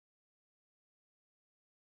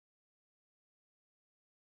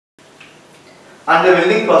Under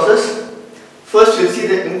welding process, first we'll see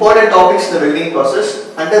the important topics in the welding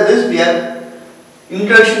process. Under this we have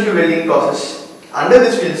introduction to welding process. Under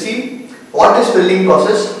this we'll see what is welding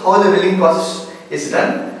process, how the welding process is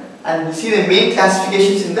done, and we'll see the main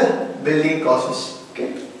classifications in the welding process.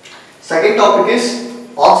 Okay. Second topic is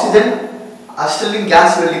oxygen acetylene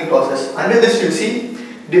gas welding process. Under this we'll see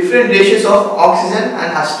different ratios of oxygen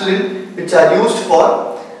and acetylene which are used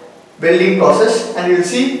for welding process, and we will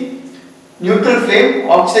see neutral flame,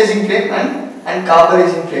 oxidizing flame and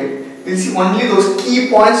carburizing flame. We will see only those key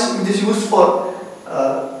points which is used for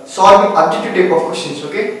solving aptitude type of questions.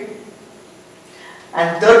 Okay.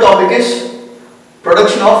 And third topic is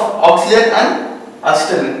production of oxygen and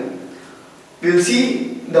acetylene. We will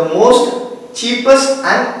see the most cheapest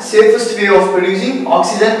and safest way of producing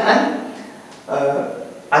oxygen and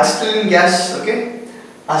acetylene gas. Okay.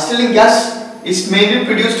 Acetylene gas is mainly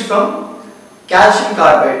produced from calcium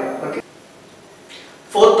carbide. Okay.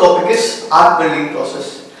 Fourth topic is arc welding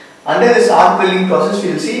process. Under this arc welding process,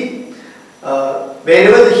 we will see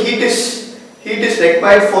wherever the heat is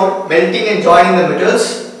required for melting and joining the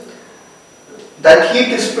metals, that heat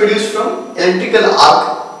is produced from electrical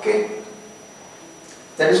arc. Okay.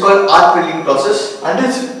 That is called arc welding process.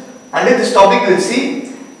 Under this topic, we will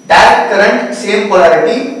see direct current same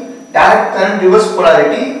polarity, direct current reverse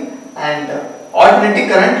polarity, and alternating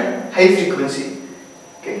current high frequency.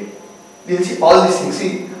 Okay. We will see all these things.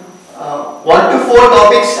 See, 1 to 4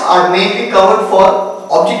 topics are mainly covered for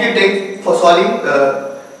objective type for solving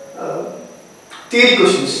theory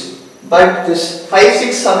questions, but this 5,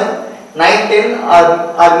 6, 7, 9, 10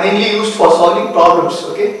 are mainly used for solving problems.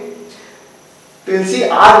 Okay. We will see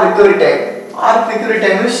arc recovery time. Arc recovery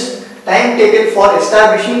time is time taken for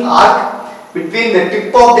establishing arc between the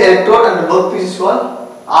tip of the electrode and the workpiece is called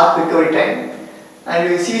arc recovery time. And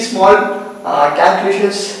we will see small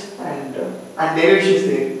calculations and derivations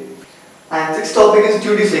there. And sixth topic is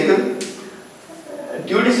duty cycle.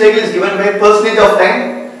 Duty cycle is given by percentage of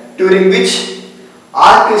time during which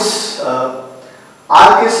arc is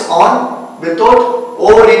on without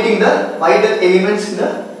overheating the vital elements in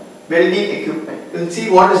the welding equipment. We will see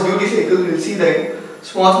what is duty cycle. We will see the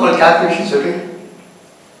small calculations. Okay.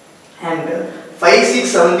 And 5, 6,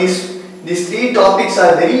 7, these three topics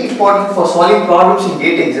are very important for solving problems in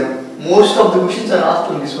GATE exam. Most of the questions are asked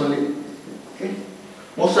from this only. Okay.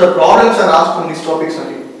 Most of the problems are asked from these topics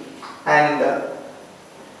only. And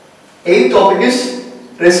eighth topic is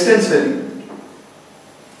resistance welding.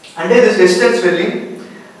 Under this resistance welding,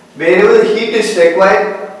 wherever the heat is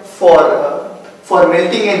required for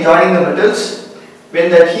melting and joining the metals, when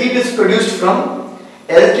that heat is produced from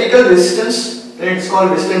electrical resistance, then it is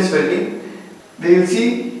called resistance welding. We will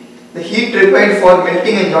see the heat required for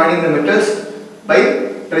melting and joining the metals by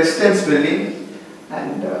resistance welding.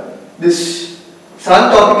 And this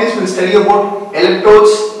seventh topic is we will study about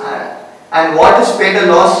electrodes and what is fatal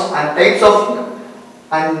loss and types of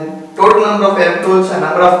and total number of electrodes and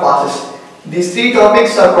number of passes. These three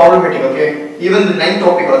topics are problematic. Okay, even the ninth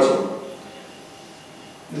topic also.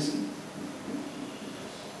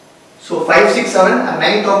 So 5, 6, 7 and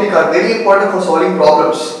 9 topic are very important for solving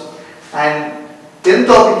problems. And 10th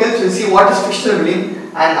topic is we will see what is frictional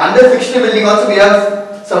welding, and under frictional welding also we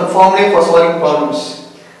have some formulae for solving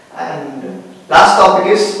problems. And last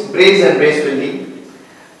topic is braze and brace welding.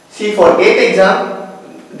 See, for GATE exam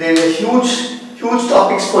there is huge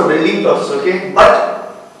topics for welding process. Okay, but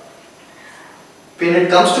when it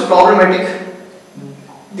comes to problematic,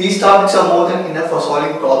 these topics are more than enough for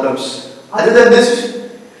solving problems. Other than this,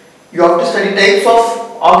 you have to study types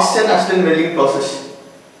of oxygen acetylene welding process.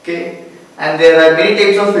 Okay, and there are many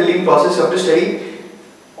types of welding process you have to study.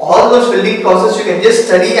 All those welding process you can just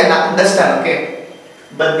study and understand. Okay,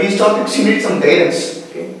 but these topics you need some guidance.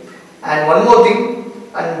 Okay, and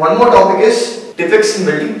one more topic is defects in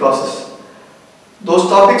welding process. Those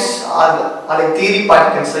topics are like theory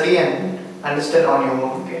part you can study and understand on your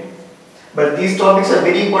own. Okay, but these topics are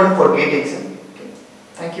very important for GATE exam. Okay,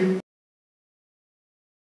 thank you.